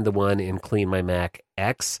just find the one in Clean My Mac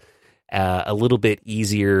X a little bit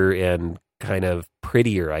easier and kind of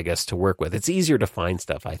prettier, I guess, to work with. It's easier to find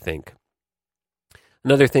stuff, I think.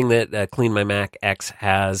 Another thing that Clean My Mac X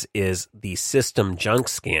has is the system junk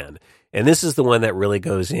scan. And this is the one that really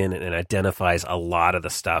goes in and identifies a lot of the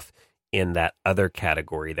stuff in that other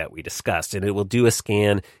category that we discussed. And it will do a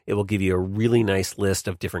scan. It will give you a really nice list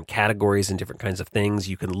of different categories and different kinds of things.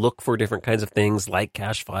 You can look for different kinds of things like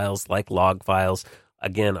cache files, like log files.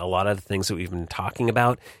 Again, a lot of the things that we've been talking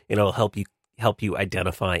about, and it'll help you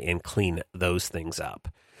identify and clean those things up.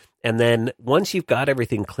 And then once you've got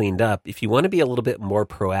everything cleaned up, if you want to be a little bit more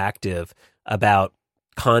proactive about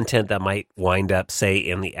content that might wind up, say,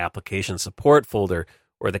 in the application support folder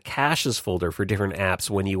or the caches folder for different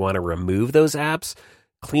apps, when you want to remove those apps,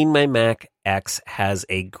 Clean My Mac X has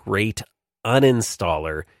a great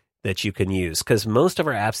uninstaller that you can use, because most of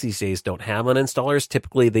our apps these days don't have uninstallers.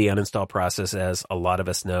 Typically, the uninstall process, as a lot of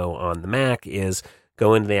us know on the Mac, is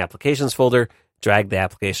go into the applications folder, drag the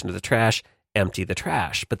application to the trash, empty the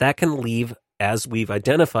trash. But that can leave, as we've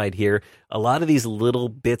identified here, a lot of these little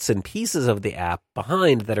bits and pieces of the app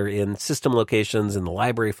behind that are in system locations in the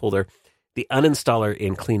library folder. The uninstaller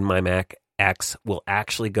in Clean My Mac X will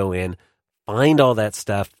actually go in, find all that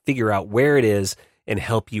stuff, figure out where it is, and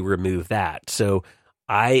help you remove that. So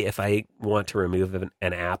if I want to remove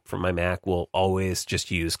an app from my Mac, will always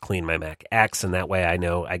just use Clean My Mac X, and that way I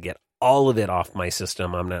know I get all of it off my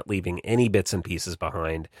system. I'm not leaving any bits and pieces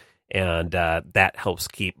behind, and that helps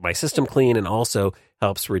keep my system clean and also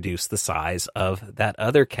helps reduce the size of that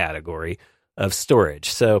other category of storage.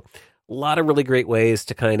 So a lot of really great ways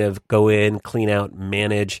to kind of go in, clean out,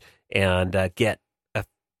 manage, and get a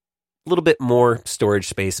little bit more storage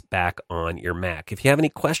space back on your Mac. If you have any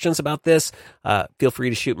questions about this, feel free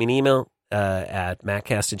to shoot me an email at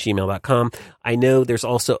maccast@gmail.com. I know there's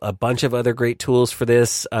also a bunch of other great tools for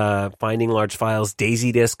this. Finding large files,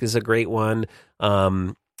 Daisy Disk is a great one.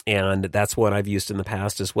 And that's one I've used in the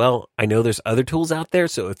past as well. I know there's other tools out there.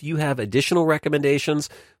 So if you have additional recommendations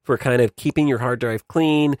for kind of keeping your hard drive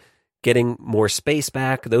clean, getting more space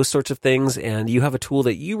back, those sorts of things, and you have a tool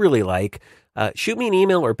that you really like, shoot me an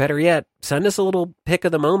email, or better yet, send us a little pick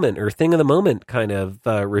of the moment or thing of the moment kind of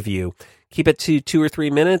review. Keep it to 2 or 3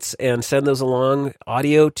 minutes and send those along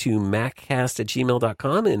audio to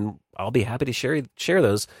maccast@gmail.com, and I'll be happy to share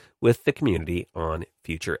those with the community on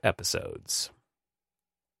future episodes.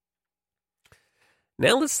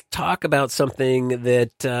 Now let's talk about something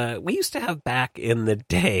that we used to have back in the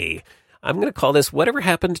day. I'm going to call this Whatever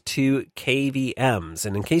Happened to KVMs.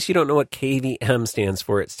 And in case you don't know what KVM stands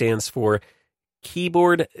for, it stands for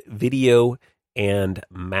Keyboard, Video, and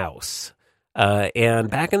Mouse. And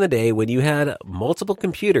back in the day, when you had multiple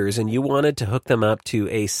computers and you wanted to hook them up to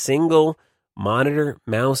a single monitor,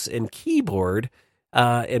 mouse, and keyboard,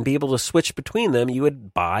 and be able to switch between them, you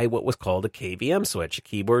would buy what was called a KVM switch, a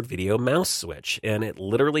keyboard, video, mouse switch. And it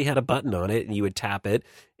literally had a button on it, and you would tap it,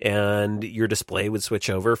 and your display would switch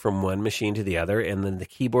over from one machine to the other, and then the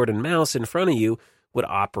keyboard and mouse in front of you would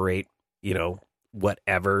operate,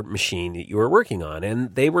 whatever machine that you were working on.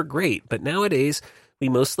 And they were great. But nowadays, we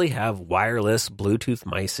mostly have wireless Bluetooth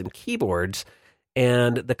mice and keyboards,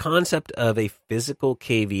 and the concept of a physical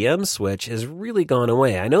KVM switch has really gone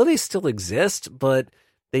away. I know they still exist, but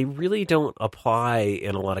they really don't apply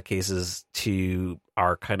in a lot of cases to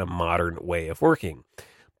our kind of modern way of working.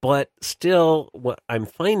 But still, what I'm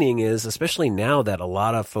finding is, especially now that a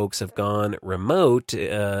lot of folks have gone remote,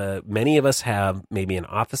 many of us have maybe an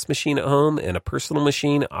office machine at home and a personal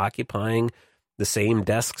machine occupying the same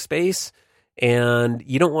desk space. And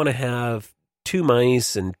you don't want to have 2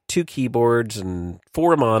 mice and 2 keyboards and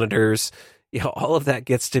 4 monitors. All of that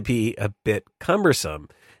gets to be a bit cumbersome.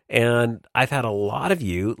 And I've had a lot of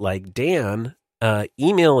you, like Dan,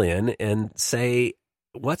 email in and say,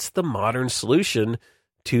 what's the modern solution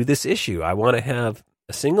to this issue? I want to have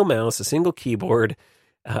a single mouse, a single keyboard,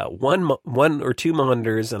 one or 2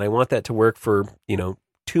 monitors, and I want that to work for,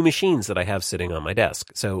 2 machines that I have sitting on my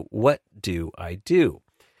desk. So what do I do?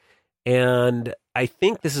 And I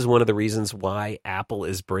think this is one of the reasons why Apple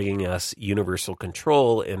is bringing us universal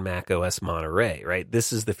control in macOS Monterey, right?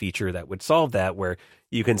 This is the feature that would solve that, where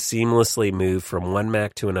you can seamlessly move from one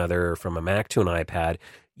Mac to another, or from a Mac to an iPad,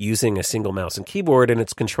 using a single mouse and keyboard, and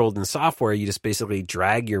it's controlled in software. You just basically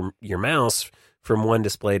drag your mouse from one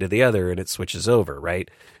display to the other, and it switches over, right?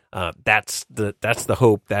 That's the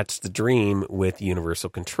hope, that's the dream with universal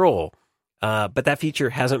control. But that feature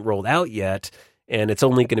hasn't rolled out yet, and it's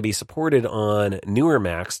only going to be supported on newer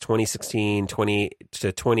Macs, 2016, 20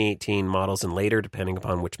 to 2018 models and later, depending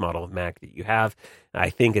upon which model of Mac that you have. I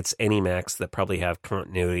think it's any Macs that probably have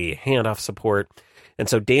continuity handoff support. And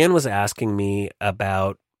so Dan was asking me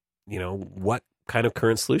about, what kind of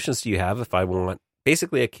current solutions do you have if I want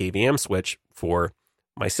basically a KVM switch for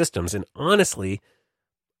my systems? And honestly,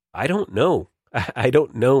 I don't know. I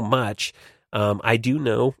don't know much. I do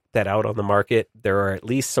know that out on the market, there are at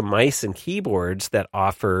least some mice and keyboards that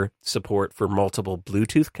offer support for multiple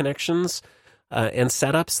Bluetooth connections and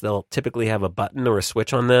setups. They'll typically have a button or a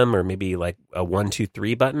switch on them, or maybe like a 1, 2,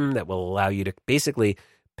 3 button that will allow you to basically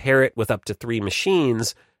pair it with up to 3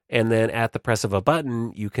 machines. And then at the press of a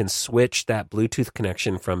button, you can switch that Bluetooth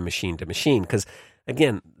connection from machine to machine. Because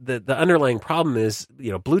again, the underlying problem is,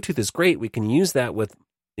 Bluetooth is great. We can use that with,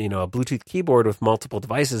 a Bluetooth keyboard with multiple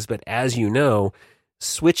devices. But as you know,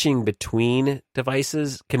 switching between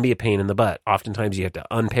devices can be a pain in the butt. Oftentimes you have to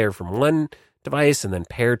unpair from one device and then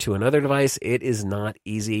pair to another device. It is not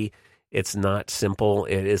easy. It's not simple.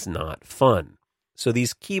 It is not fun. So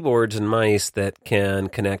these keyboards and mice that can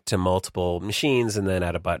connect to multiple machines and then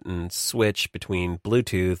at a button switch between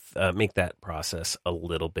Bluetooth make that process a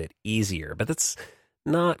little bit easier. But that's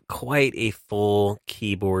not quite a full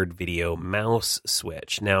keyboard video mouse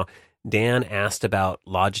switch. Now, Dan asked about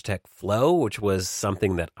Logitech Flow, which was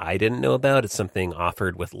something that I didn't know about. It's something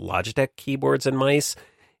offered with Logitech keyboards and mice,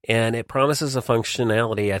 and it promises a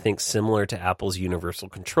functionality, I think, similar to Apple's Universal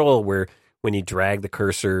Control, where when you drag the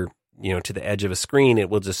cursor to the edge of a screen, it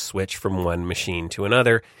will just switch from one machine to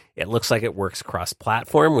another. It looks like it works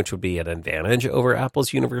cross-platform, which would be an advantage over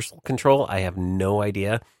Apple's Universal Control. I have no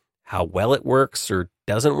idea how well it works or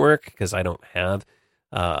doesn't work because I don't have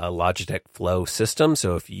a Logitech Flow system.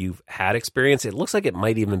 So if you've had experience, it looks like it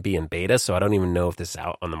might even be in beta. So I don't even know if this is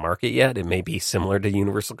out on the market yet. It may be similar to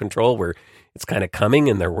Universal Control where it's kind of coming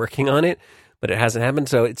and they're working on it, but it hasn't happened.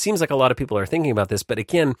 So it seems like a lot of people are thinking about this. But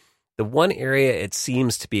again, the one area it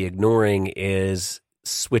seems to be ignoring is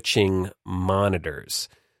switching monitors.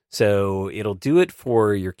 So it'll do it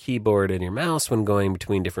for your keyboard and your mouse when going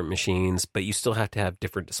between different machines, but you still have to have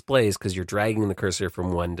different displays because you're dragging the cursor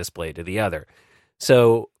from one display to the other.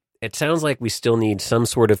 So it sounds like we still need some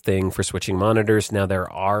sort of thing for switching monitors. Now,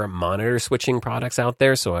 there are monitor switching products out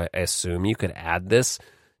there, so I assume you could add this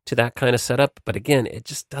to that kind of setup. But again, it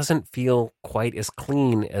just doesn't feel quite as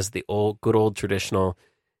clean as the good old traditional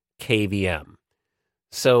KVM.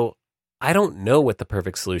 So I don't know what the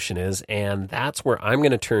perfect solution is, and that's where I'm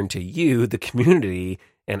going to turn to you, the community,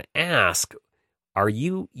 and ask, are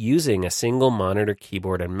you using a single monitor,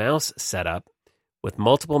 keyboard, and mouse setup with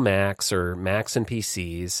multiple Macs or Macs and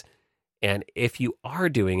PCs? And if you are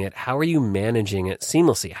doing it, how are you managing it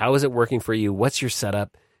seamlessly? How is it working for you? What's your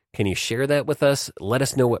setup? Can you share that with us? Let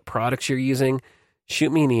us know what products you're using.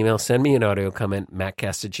 Shoot me an email, send me an audio comment,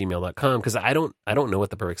 maccast@gmail.com, because I don't know what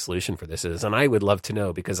the perfect solution for this is. And I would love to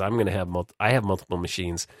know because I'm going to have I have multiple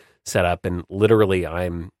machines set up, and literally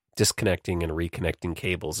I'm disconnecting and reconnecting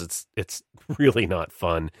cables. It's really not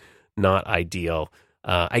fun, not ideal.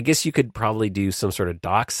 I guess you could probably do some sort of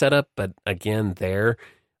dock setup, but again,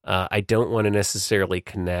 I don't want to necessarily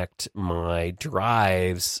connect my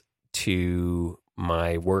drives to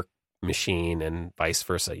my work machine and vice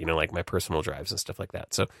versa, like my personal drives and stuff like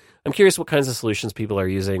that. So I'm curious what kinds of solutions people are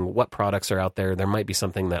using, what products are out there. There might be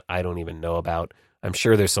something that I don't even know about. I'm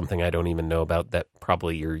sure there's something I don't even know about that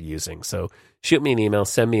probably you're using. So shoot me an email,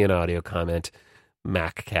 send me an audio comment,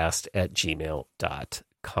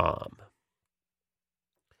 maccast@gmail.com.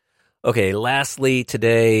 Okay, lastly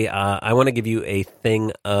today, I want to give you a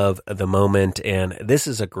thing of the moment, and this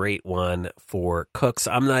is a great one for cooks.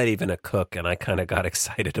 I'm not even a cook, and I kind of got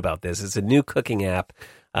excited about this. It's a new cooking app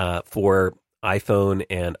for iPhone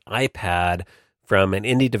and iPad from an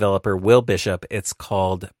indie developer, Will Bishop. It's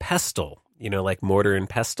called Pestle, like mortar and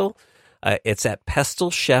pestle. It's at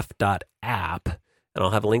pestlechef.app, and I'll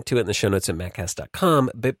have a link to it in the show notes at maccast.com.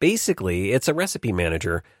 But basically, it's a recipe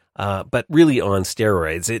manager, but really on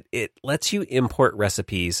steroids. It lets you import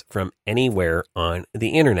recipes from anywhere on the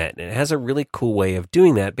internet. And it has a really cool way of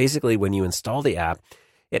doing that. Basically, when you install the app,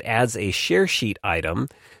 it adds a share sheet item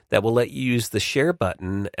that will let you use the share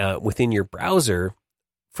button within your browser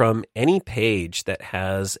from any page that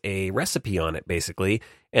has a recipe on it, basically.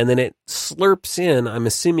 And then it slurps in, I'm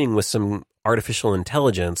assuming with some artificial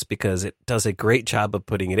intelligence, because it does a great job of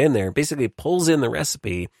putting it in there, basically pulls in the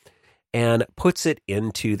recipe and puts it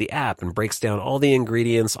into the app and breaks down all the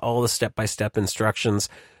ingredients, all the step-by-step instructions.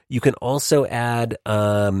 You can also add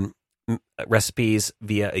recipes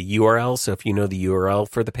via a URL. So if you know the URL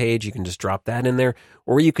for the page, you can just drop that in there,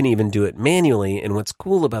 or you can even do it manually. And what's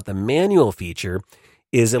cool about the manual feature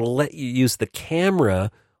is it'll let you use the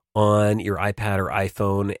camera on your iPad or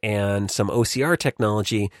iPhone and some OCR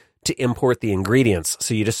technology to import the ingredients.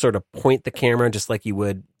 So you just sort of point the camera just like you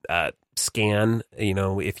would scan,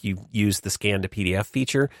 if you use the scan to PDF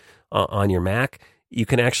feature on your Mac. you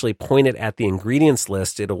can actually point it at the ingredients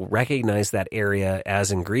list. It'll recognize that area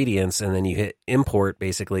as ingredients, and then you hit import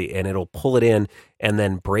basically, and it'll pull it in and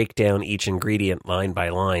then break down each ingredient line by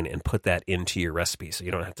line and put that into your recipe. So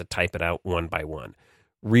you don't have to type it out one by one.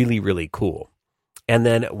 Really, really cool. And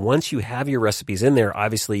then once you have your recipes in there,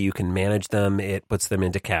 obviously you can manage them. It puts them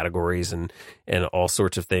into categories and all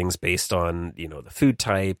sorts of things based on, the food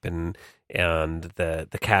type and the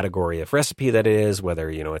category of recipe that it is, whether,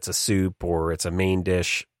 it's a soup or it's a main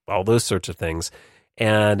dish, all those sorts of things.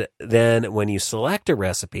 And then when you select a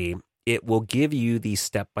recipe, it will give you these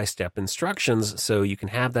step-by-step instructions so you can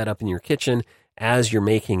have that up in your kitchen as you're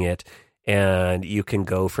making it. And you can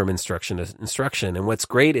go from instruction to instruction. And what's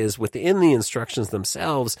great is within the instructions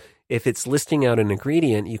themselves, if it's listing out an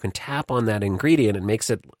ingredient, you can tap on that ingredient. It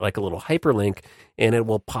makes it like a little hyperlink, and it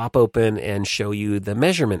will pop open and show you the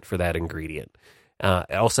measurement for that ingredient.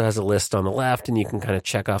 It also has a list on the left, and you can kind of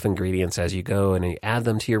check off ingredients as you go and you add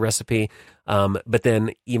them to your recipe. But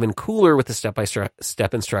then even cooler with the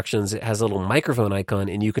step-by-step instructions, it has a little microphone icon,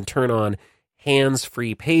 and you can turn on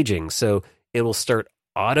hands-free paging. So it will start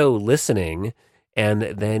auto listening, and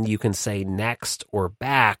then you can say next or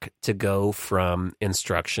back to go from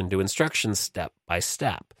instruction to instruction step by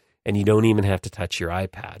step. And you don't even have to touch your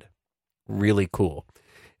iPad. Really cool.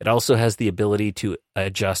 It also has the ability to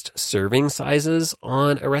adjust serving sizes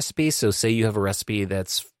on a recipe. So say you have a recipe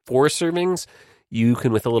that's 4 servings, you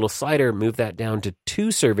can, with a little slider, move that down to 2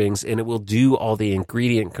 servings, and it will do all the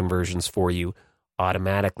ingredient conversions for you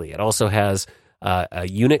automatically. It also has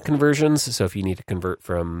unit conversions. So if you need to convert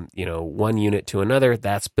from, one unit to another,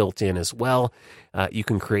 that's built in as well. You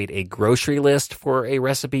can create a grocery list for a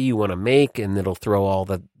recipe you want to make, and it'll throw all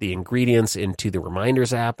the ingredients into the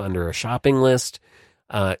Reminders app under a shopping list.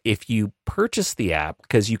 If you purchase the app,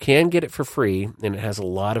 because you can get it for free, and it has a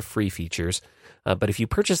lot of free features, but if you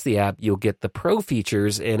purchase the app, you'll get the pro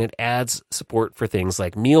features, and it adds support for things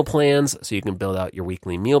like meal plans, so you can build out your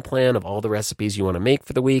weekly meal plan of all the recipes you want to make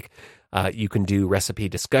for the week. You can do recipe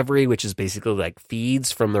discovery, which is basically like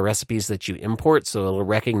feeds from the recipes that you import. So it'll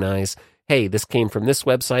recognize, hey, this came from this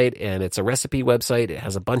website, and it's a recipe website. It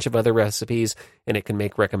has a bunch of other recipes, and it can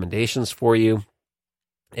make recommendations for you.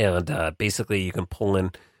 And basically, you can pull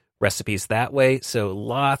in recipes that way. So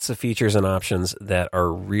lots of features and options that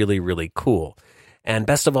are really, really cool. And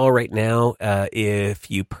best of all, right now,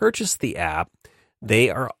 if you purchase the app, they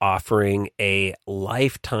are offering a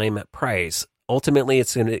lifetime price. Ultimately,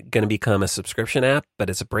 it's going to become a subscription app, but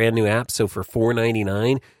it's a brand new app. So for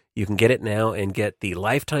 $4.99, you can get it now and get the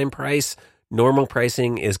lifetime price. Normal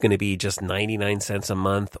pricing is going to be just 99 cents a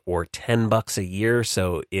month or $10 a year.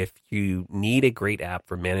 So if you need a great app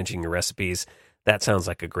for managing your recipes, that sounds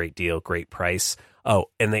like a great deal, great price. Oh,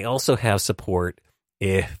 and they also have support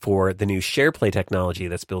for the new SharePlay technology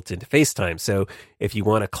that's built into FaceTime. So if you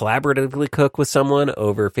want to collaboratively cook with someone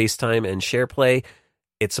over FaceTime and SharePlay,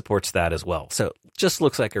 it supports that as well. So just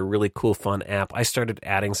looks like a really cool, fun app. I started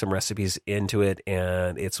adding some recipes into it,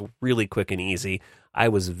 and it's really quick and easy. I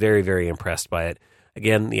was very, very impressed by it.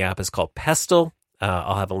 Again, the app is called Pestle.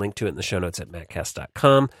 I'll have a link to it in the show notes at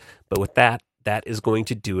maccast.com. But with that, that is going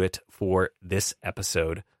to do it for this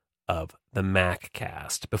episode of the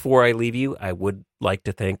MacCast. Before I leave you, I would like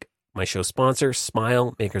to thank my show sponsor,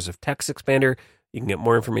 Smile, makers of TextExpander. You can get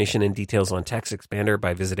more information and details on TextExpander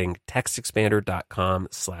by visiting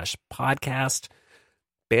textexpander.com/podcast.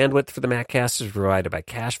 Bandwidth for the MacCast is provided by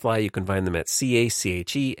CacheFly. You can find them at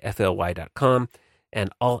CacheFly.com. And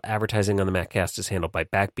all advertising on the MacCast is handled by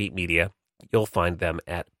Backbeat Media. You'll find them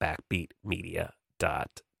at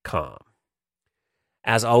backbeatmedia.com.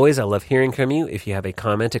 As always, I love hearing from you. If you have a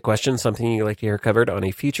comment, a question, something you'd like to hear covered on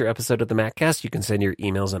a future episode of the MacCast, you can send your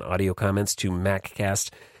emails and audio comments to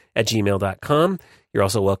maccast@gmail.com. You're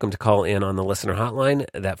also welcome to call in on the listener hotline.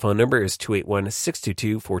 That phone number is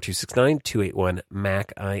 281-622-4269,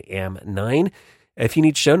 281-MAC-IM9. If you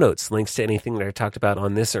need show notes, links to anything that I talked about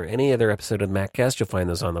on this or any other episode of MacCast, you'll find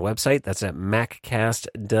those on the website. That's at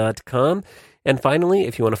maccast.com. And finally,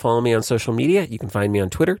 if you want to follow me on social media, you can find me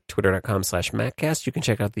on Twitter, twitter.com/MacCast. You can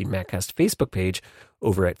check out the MacCast Facebook page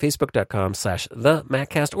over at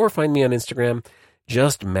facebook.com/TheMacCast, or find me on Instagram,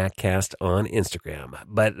 just MacCast on Instagram.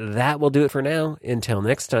 But that will do it for now. Until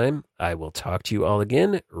next time, I will talk to you all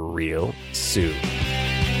again real soon.